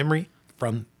their memory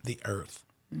from the earth.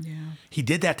 Yeah. He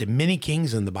did that to many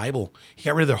kings in the Bible. He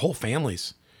got rid of their whole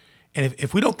families. And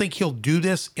if we don't think he'll do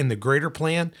this in the greater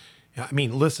plan, I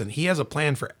mean, listen, he has a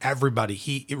plan for everybody.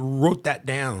 He wrote that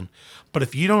down. But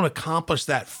if you don't accomplish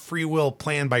that free will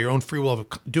plan by your own free will of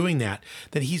doing that,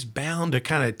 then he's bound to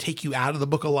kind of take you out of the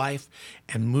book of life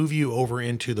and move you over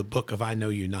into the book of I know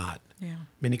you not. Yeah.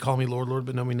 Many call me Lord, Lord,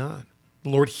 but know me not. The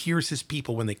Lord hears his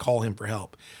people when they call him for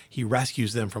help. He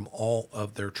rescues them from all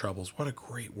of their troubles. What a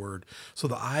great word. So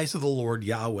the eyes of the Lord,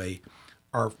 Yahweh,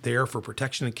 are there for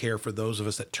protection and care for those of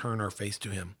us that turn our face to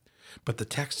him. But the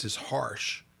text is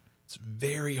harsh. It's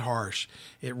very harsh.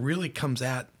 It really comes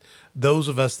at those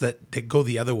of us that go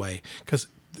the other way. Because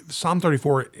Psalm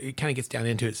 34, it kind of gets down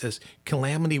into it. It says,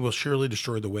 calamity will surely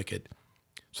destroy the wicked.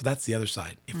 So that's the other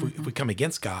side. If we come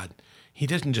against God, he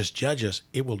doesn't just judge us,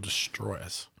 it will destroy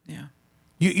us. Yeah.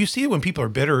 You see it when people are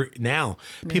bitter now.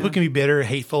 People can be bitter,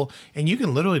 hateful, and you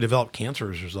can literally develop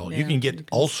cancer as a result. You Yeah, can get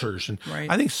ulcers. And right.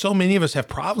 I think so many of us have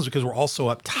problems because we're all so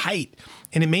uptight.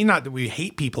 And it may not that we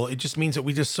hate people. It just means that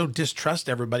we just so distrust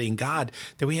everybody and God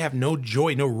that we have no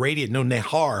joy, no radiant, no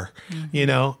nehar,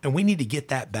 and we need to get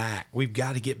that back. We've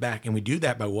got to get back. And we do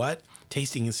that by what?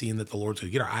 Tasting and seeing that the Lord's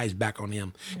going to get our eyes back on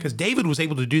him. Because David was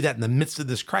able to do that in the midst of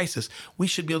this crisis. We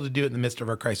should be able to do it in the midst of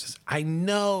our crisis. I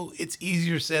know it's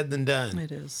easier said than done.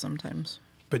 It is sometimes.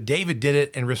 But David did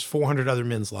it and risked 400 other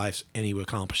men's lives, and he would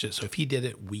accomplish it. So if he did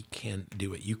it, we can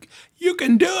do it. You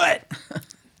can do it.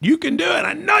 You can do it.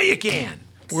 I know you can.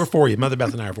 We're for you. Mother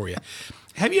Beth and I are for you.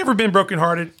 Have you ever been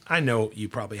brokenhearted? I know you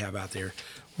probably have out there.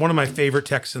 One of my favorite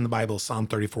texts in the Bible is Psalm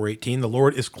 34:18. The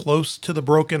Lord is close to the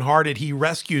brokenhearted. He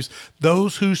rescues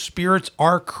those whose spirits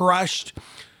are crushed.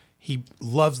 He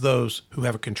loves those who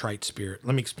have a contrite spirit.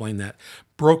 Let me explain that.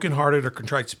 Brokenhearted or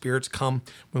contrite spirits come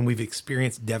when we've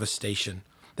experienced devastation.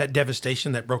 That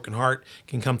devastation, that broken heart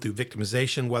can come through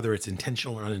victimization, whether it's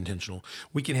intentional or unintentional.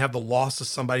 We can have the loss of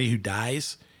somebody who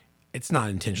dies. It's not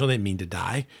intentional. They didn't mean to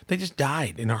die. They just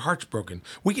died and our heart's broken.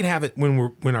 We can have it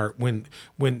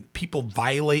when people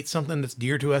violate something that's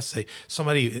dear to us, say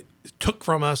somebody took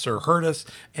from us or hurt us,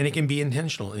 and it can be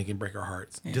intentional and it can break our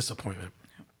hearts. Yeah. Disappointment.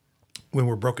 When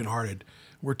we're brokenhearted,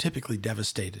 we're typically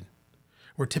devastated.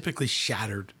 We're typically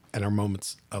shattered at our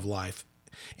moments of life.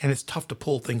 And it's tough to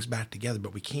pull things back together,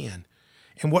 but we can.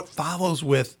 And what follows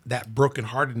with that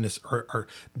brokenheartedness are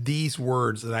these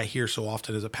words that I hear so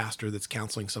often as a pastor that's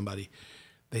counseling somebody.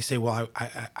 They say, well,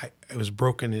 I was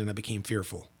broken and I became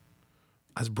fearful.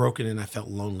 I was broken and I felt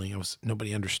lonely.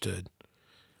 Nobody understood.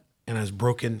 And I was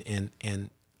broken and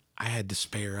I had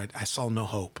despair. I saw no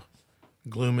hope,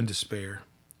 gloom and despair.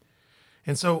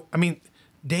 And so,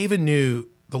 David knew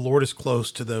the Lord is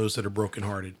close to those that are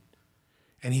brokenhearted.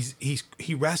 And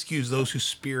he rescues those whose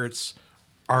spirits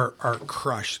are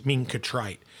crushed, meaning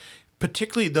contrite,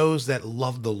 particularly those that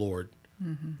love the Lord,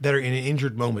 that are in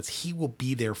injured moments. He will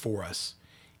be there for us.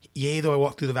 Yea, though I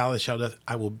walk through the valley of the shadow of death,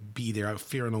 I will be there. I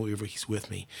fear no evil. He's with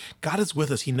me. God is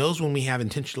with us. He knows when we have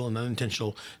intentional and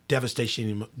unintentional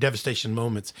devastation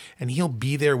moments, and he'll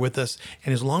be there with us.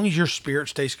 And as long as your spirit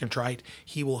stays contrite,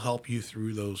 he will help you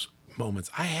through those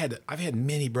moments. I've had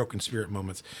many broken spirit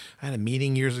moments. I had a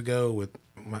meeting years ago with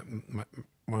one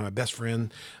of my best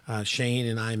friend, Shane,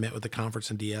 and I met with the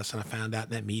conference in DS, and I found out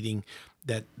in that meeting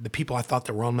that the people I thought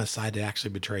that were on my side had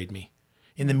actually betrayed me.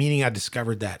 In the meeting, I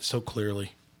discovered that so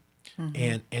clearly.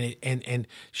 And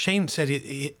Shane said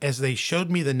as they showed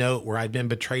me the note where I'd been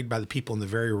betrayed by the people in the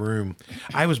very room,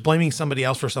 I was blaming somebody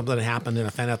else for something that happened, and I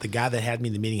found out the guy that had me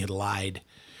in the meeting had lied.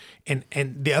 And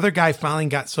the other guy finally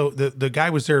got, so the guy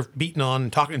was there beating on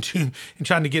and talking to him and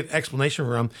trying to get an explanation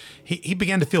from him. He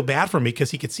began to feel bad for me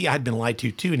because he could see I'd been lied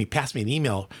to too. And he passed me an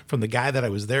email from the guy that I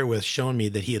was there with showing me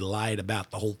that he had lied about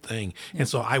the whole thing. And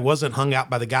so I wasn't hung out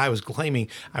by the guy I was claiming.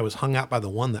 I was hung out by the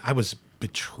one that I was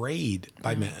betrayed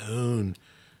by my own.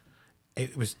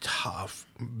 It was tough.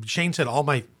 Shane said all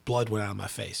my blood went out of my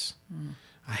face.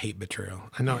 I hate betrayal.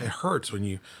 I know it hurts when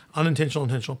you unintentional,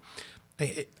 intentional.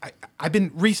 I've been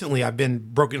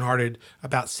brokenhearted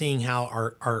about seeing how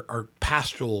our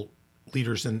pastoral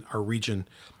leaders in our region,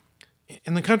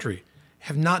 in the country,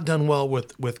 have not done well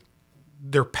with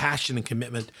their passion and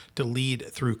commitment to lead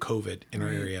through COVID in our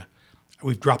area.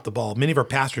 We've dropped the ball. Many of our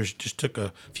pastors just took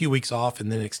a few weeks off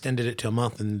and then extended it to a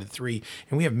month and to 3.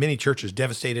 And we have many churches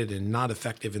devastated and not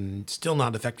effective and still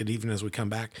not affected even as we come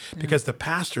back because the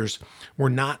pastors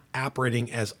were not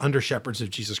operating as under shepherds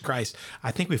of Jesus Christ. I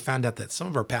think we found out that some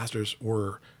of our pastors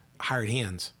were hired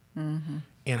hands.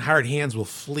 And hired hands will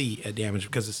flee at damage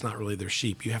because it's not really their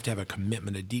sheep. You have to have a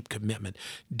commitment, a deep commitment.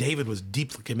 David was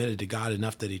deeply committed to God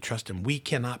enough that he trusted him. We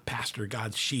cannot pastor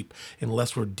God's sheep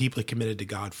unless we're deeply committed to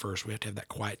God first. We have to have that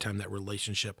quiet time, that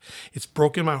relationship. It's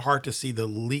broken my heart to see the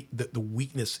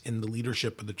weakness in the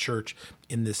leadership of the church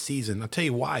in this season. I'll tell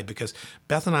you why, because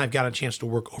Beth and I have got a chance to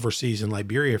work overseas in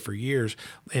Liberia for years,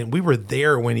 and we were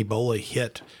there when Ebola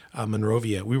hit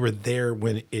Monrovia. We were there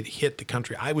when it hit the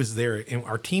country. I was there, and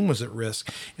our team was at risk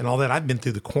and all that. I've been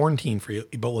through the quarantine for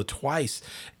Ebola twice,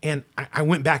 and I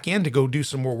went back in to go do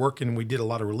some more work, and we did a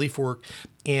lot of relief work.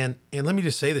 And let me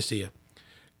just say this to you.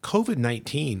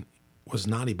 COVID-19 was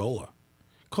not Ebola.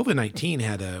 COVID-19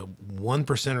 had a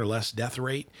 1% or less death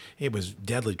rate. It was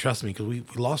deadly, trust me, because we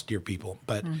lost dear people.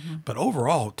 But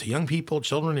overall, to young people,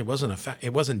 children, it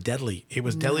wasn't deadly. It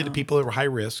was deadly to people that were high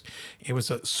risk. It was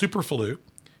a super flu.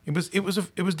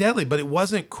 It was deadly, but it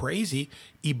wasn't crazy.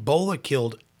 Ebola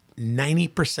killed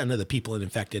 90% of the people it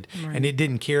infected, and it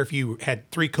didn't care if you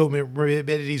had 3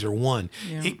 comorbidities or 1.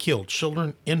 Yeah. It killed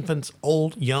children, infants,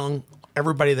 old, young,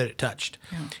 everybody that it touched.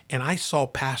 Yeah. And I saw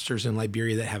pastors in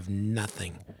Liberia that have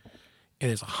nothing,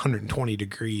 and it's 120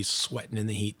 degrees, sweating in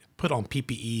the heat, put on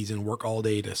PPEs and work all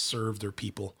day to serve their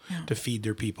people, to feed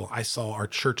their people. I saw our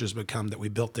churches that we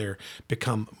built there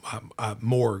become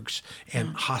morgues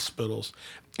and hospitals.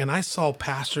 And I saw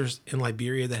pastors in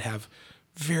Liberia that have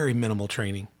very minimal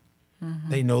training.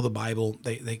 They know the Bible.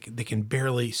 They can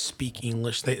barely speak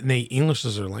English. English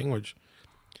is their language.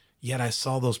 Yet I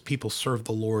saw those people serve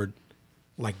the Lord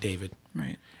like David.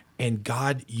 Right. And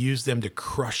God used them to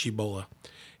crush Ebola.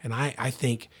 And I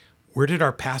think, where did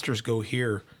our pastors go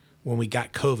here when we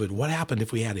got COVID? What happened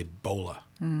if we had Ebola?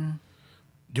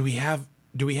 Do we have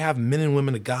men and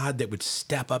women of God that would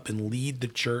step up and lead the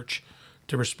church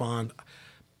to respond?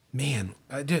 Man,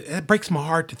 it breaks my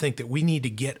heart to think that we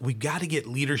got to get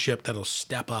leadership that'll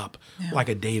step up like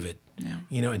a David,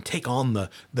 and take on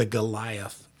the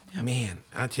Goliath. Man,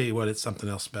 I tell you what, it's something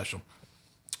else special.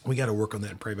 We got to work on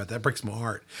that and pray about that. That breaks my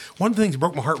heart. One of the things that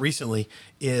broke my heart recently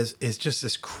is just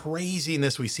this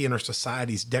craziness we see in our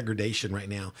society's degradation right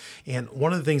now. And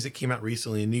one of the things that came out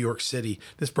recently in New York City,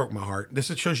 this broke my heart. This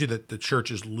shows you that the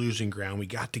church is losing ground. We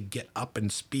got to get up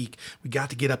and speak. We got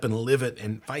to get up and live it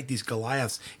and fight these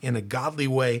Goliaths in a godly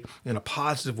way, in a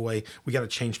positive way. We got to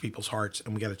change people's hearts,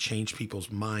 and we got to change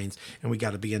people's minds, and we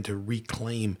got to begin to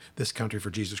reclaim this country for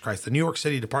Jesus Christ. The New York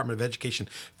City Department of Education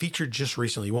featured just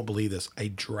recently, you won't believe this, a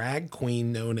drag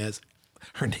queen known as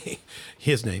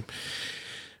his name,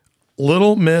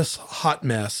 Little Miss Hot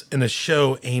Mess, in a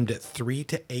show aimed at 3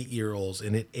 to 8 year olds,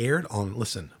 and it aired on,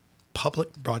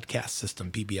 public broadcast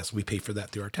system, PBS. We pay for that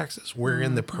through our taxes,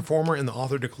 wherein the performer and the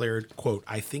author declared, quote,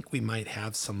 "I think we might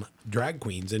have some drag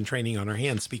queens in training on our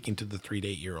hands," speaking to the 3 to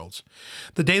 8 year olds.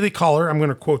 The Daily Caller, I'm going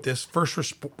to quote this, first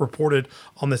reported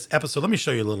on this episode. Let me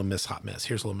show you Little Miss Hot Mess.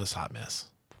 Here's Little Miss Hot Mess.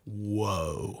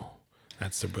 Whoa.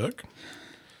 That's the book.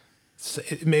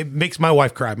 It makes my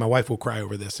wife cry. My wife will cry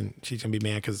over this, and she's going to be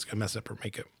mad because it's going to mess up her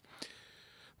makeup.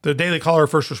 The Daily Caller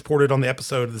first reported on the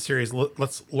episode of the series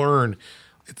Let's Learn.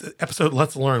 It's the episode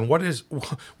Let's Learn,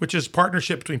 which is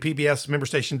partnership between PBS member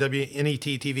station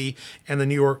WNET TV and the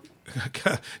New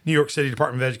York City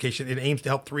Department of Education. It aims to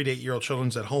help 3 to 8 year old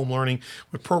children at home learning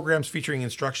with programs featuring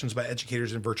instructions by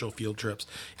educators and virtual field trips.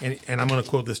 And I'm going to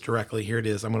quote this directly. Here it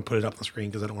is. I'm going to put it up on the screen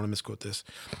because I don't want to misquote this.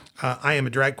 "I am a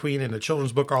drag queen and a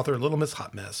children's book author. Little Miss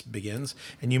Hot Mess begins.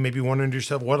 And you may be wondering to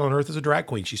yourself, what on earth is a drag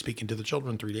queen?" She's speaking to the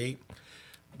children 3 to 8.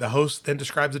 The host then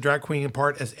describes the drag queen in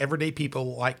part as everyday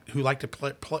people who like to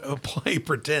play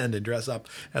pretend and dress up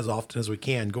as often as we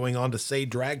can. Going on to say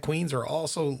drag queens are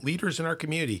also leaders in our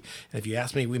community. And if you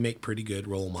ask me, we make pretty good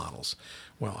role models.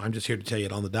 Well, I'm just here to tell you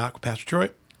it on the dock with Pastor Troy.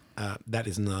 That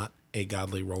is not a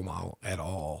godly role model at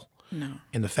all. No.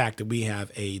 And the fact that we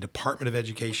have a Department of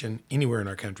Education anywhere in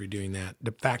our country doing that,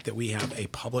 the fact that we have a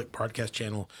public broadcast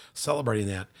channel celebrating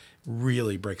that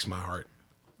really breaks my heart.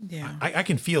 Yeah. I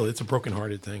can feel it's a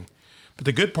brokenhearted thing. But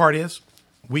the good part is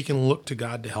we can look to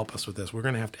God to help us with this. We're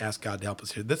going to have to ask God to help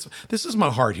us here. This is my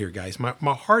heart here, guys.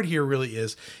 My heart here really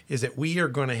is that we are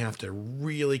going to have to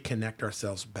really connect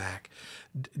ourselves back.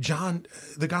 John,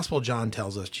 the Gospel of John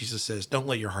tells us, Jesus says, don't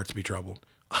let your hearts be troubled.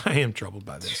 I am troubled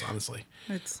by this, honestly.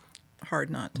 It's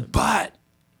hard not to. But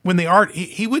when they are,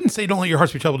 he wouldn't say, don't let your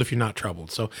hearts be troubled if you're not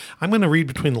troubled. So I'm going to read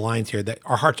between the lines here that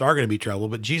our hearts are going to be troubled,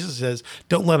 but Jesus says,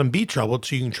 don't let them be troubled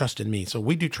so you can trust in me. So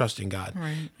we do trust in God.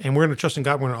 Right. And we're going to trust in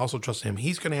God. We're going to also trust him.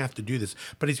 He's going to have to do this,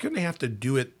 but he's going to have to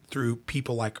do it through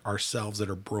people like ourselves that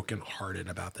are brokenhearted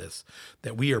about this,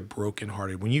 that we are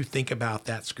brokenhearted. When you think about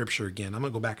that scripture again, I'm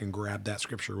going to go back and grab that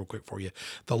scripture real quick for you.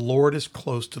 The Lord is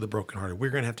close to the brokenhearted.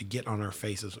 We're going to have to get on our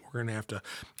faces. We're going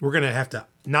to have to,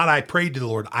 not I prayed to the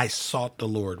Lord, I sought the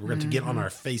Lord. We're going to have to get on our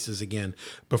faces again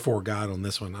before God on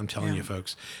this one. I'm telling you,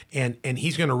 folks. And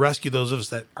he's going to rescue those of us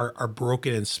that are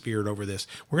broken in spirit over this.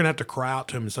 We're going to have to cry out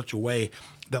to him in such a way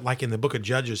that, like in the book of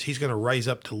Judges, he's going to raise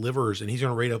up deliverers and he's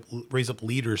going to raise up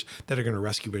leaders that are going to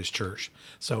rescue his church.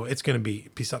 So it's going to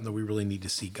be something that we really need to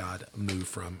see God move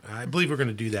from. I believe we're going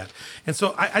to do that. And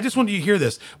so I just wanted you to hear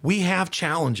this. We have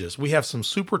challenges. We have some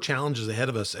super challenges ahead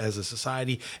of us as a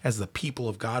society, as the people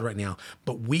of God right now.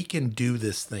 But we can do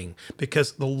this thing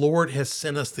because the Lord has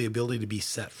sent us the ability to be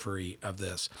set free of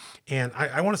this. And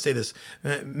I want to say this.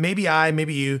 Maybe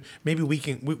you, maybe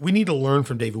we need to learn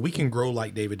from David. We can grow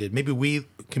like David did. Maybe we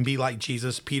can be like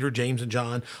Jesus, Peter, James, and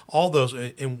John, all those,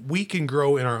 and we can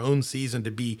grow in our own season to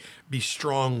be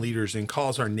strong leaders and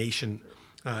cause our nation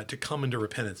to come into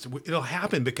repentance. It'll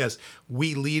happen because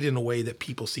we lead in a way that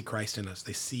people see Christ in us.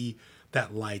 They see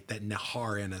that light, that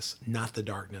nahar in us, not the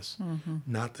darkness,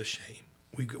 not the shame.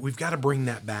 We've got to bring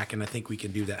that back, and I think we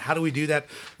can do that. How do we do that?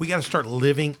 We got to start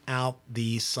living out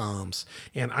these Psalms.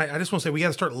 And I just want to say we got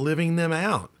to start living them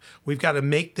out. We've got to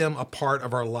make them a part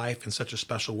of our life in such a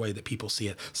special way that people see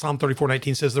it. Psalm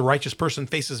 34:19 says, the righteous person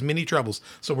faces many troubles.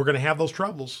 So we're going to have those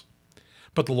troubles,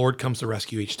 but the Lord comes to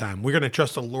rescue each time. We're going to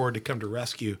trust the Lord to come to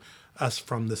rescue us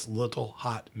from this little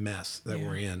hot mess that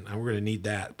we're in. And we're going to need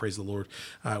that. Praise the Lord.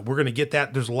 We're going to get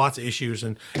that. There's lots of issues,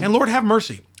 and Lord, have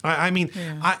mercy.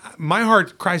 My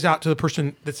heart cries out to the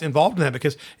person that's involved in that,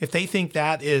 because if they think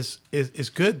that is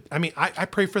good, I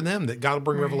pray for them that God will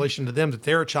bring revelation to them that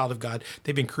they're a child of God.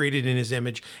 They've been created in his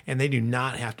image, and they do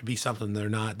not have to be something they're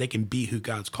not. They can be who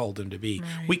God's called them to be.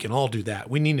 Right. We can all do that.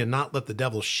 We need to not let the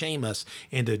devil shame us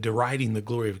into deriding the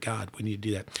glory of God. We need to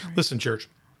do that. Right. Listen, church.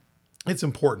 It's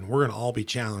important. We're going to all be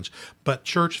challenged. But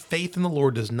church, faith in the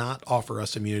Lord does not offer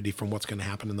us immunity from what's going to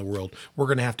happen in the world. We're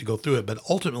going to have to go through it. But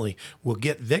ultimately, we'll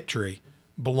get victory.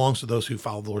 Belongs to those who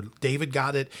follow the Lord. David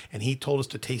got it, and he told us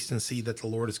to taste and see that the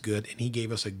Lord is good, and he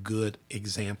gave us a good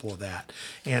example of that.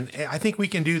 And I think we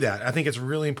can do that. I think it's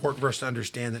really important for us to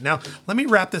understand that. Now, let me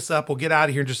wrap this up. We'll get out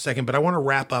of here in just a second, but I want to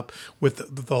wrap up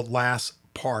with the last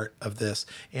part of this,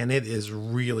 and it is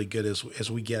really good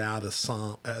as we get out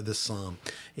of this psalm.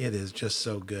 It is just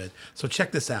so good. So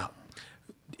check this out.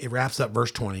 It wraps up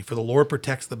verse 20. For the Lord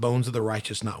protects the bones of the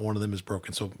righteous, not one of them is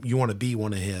broken. So you want to be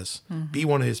one of his. Be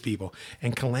one of his people.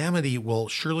 And calamity will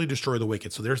surely destroy the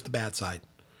wicked. So there's the bad side.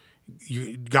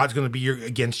 God's going to be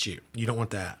against you. You don't want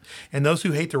that. And those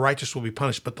who hate the righteous will be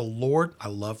punished. But the Lord, I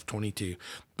love 22.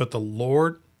 But the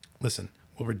Lord, listen,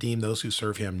 will redeem those who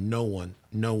serve him. No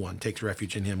one takes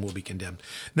refuge in him will be condemned.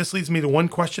 And this leads me to one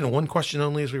question, and one question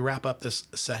only as we wrap up this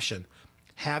session.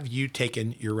 Have you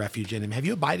taken your refuge in him? Have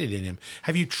you abided in him?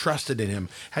 Have you trusted in him?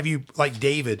 Have you, like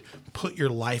David, put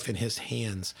your life in his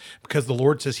hands? Because the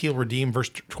Lord says he'll redeem, verse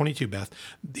 22, Beth,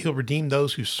 he'll redeem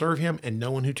those who serve him, and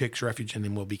no one who takes refuge in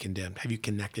him will be condemned. Have you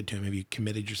connected to him? Have you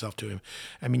committed yourself to him?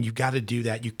 You've got to do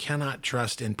that. You cannot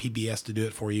trust in PBS to do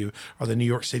it for you, or the New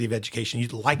York City of Education.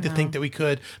 You'd like to think that we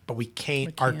could, but we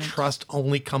can't. Our trust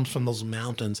only comes from those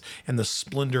mountains and the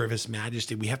splendor of his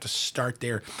majesty. We have to start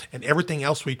there, and everything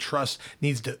else we trust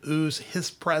needs to ooze his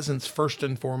presence first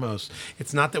and foremost.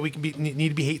 It's not that we need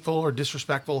to be hateful or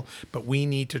disrespectful, but we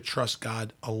need to trust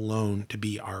God alone to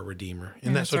be our Redeemer.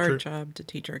 And that's our job to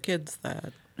teach our kids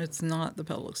that. It's not the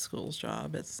public school's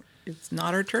job. It's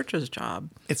not our church's job.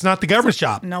 It's not the government's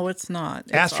job. No, it's not.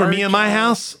 As for me and my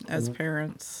house, as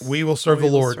parents, we will serve the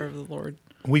Lord. Serve the Lord.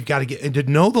 we've got to get, and to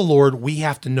know the Lord, we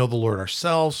have to know the Lord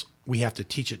ourselves. We have to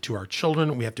teach it to our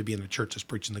children. We have to be in the church that's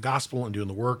preaching the gospel and doing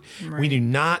the work. We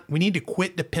need to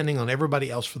quit depending on everybody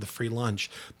else for the free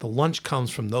lunch. The lunch comes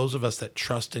from those of us that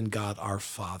trust in God, our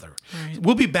Father. Right.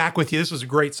 We'll be back with you. This was a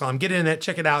great psalm. Get in it,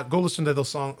 check it out. Go listen to those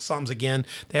psalms again.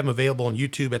 They have them available on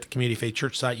YouTube at the Community Faith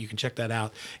Church site. You can check that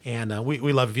out. And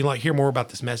we love it. If you'd like to hear more about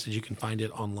this message, you can find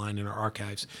it online in our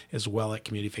archives as well at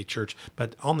Community Faith Church.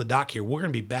 But on the dock here, we're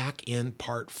going to be back in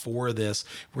part 4 of this.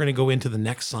 We're going to go into the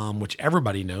next psalm, which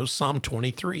everybody knows, Psalm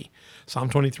 23. Psalm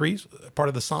 23 is part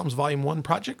of the Psalms Volume 1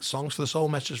 project, Songs for the Soul,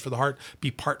 Messages for the Heart,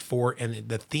 be part 4. And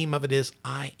the theme of it is,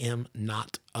 I am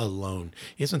not alone.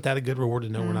 Isn't that a good reward to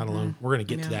know we're not alone? We're going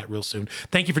to get to that real soon.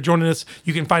 Thank you for joining us.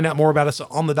 You can find out more about us at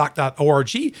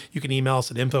onthedock.org. You can email us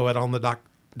at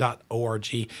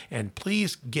info@onthedock.org, and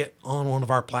please get on one of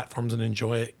our platforms and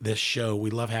enjoy this show. We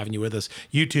love having you with us.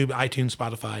 YouTube, iTunes,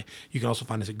 Spotify. You can also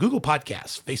find us at Google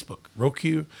Podcasts, Facebook,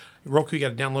 Roku. You got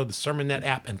to download the SermonNet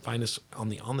app and find us on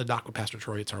the Dock with Pastor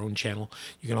Troy. It's our own channel.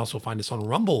 You can also find us on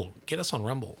Rumble. Get us on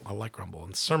Rumble. I like Rumble.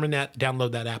 And SermonNet,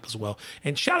 download that app as well.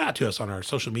 And shout out to us on our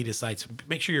social media sites.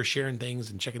 Make sure you're sharing things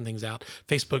and checking things out.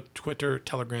 Facebook, Twitter,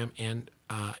 Telegram, and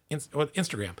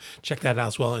Instagram. Check that out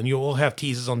as well. And you'll have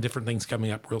teases on different things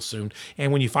coming up real soon.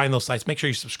 And when you find those sites, make sure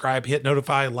you subscribe, hit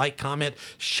notify, like, comment,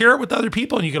 share it with other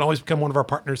people. And you can always become one of our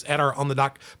partners at our On the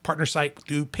Dock partner site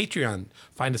through Patreon.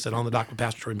 Find us at On the Dock with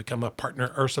Pastor Troy and become a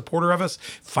partner or supporter of us.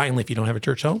 Finally, if you don't have a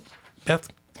church home, Beth,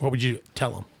 what would you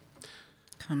tell them?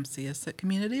 Come see us at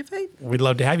Community of Faith. We'd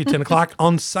love to have you. 10 o'clock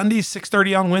on Sundays,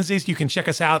 6:30 on Wednesdays. You can check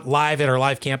us out live at our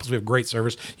live campus. We have great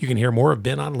service. You can hear more of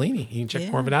Ben Ottolini. You can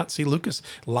check more of it out. See Lucas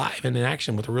live and in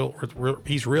action with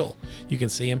he's real. You can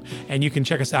see him. And you can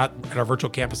check us out at our virtual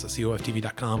campus at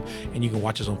coftv.com. And you can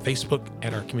watch us on Facebook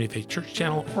at our Community Faith Church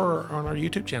channel, or on our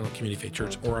YouTube channel, Community Faith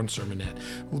Church, or on SermonNet.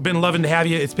 We've been loving to have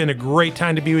you. It's been a great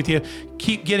time to be with you.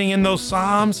 Keep getting in those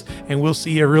Psalms, and we'll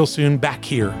see you real soon back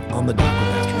here on the Dock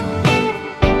with Pastor.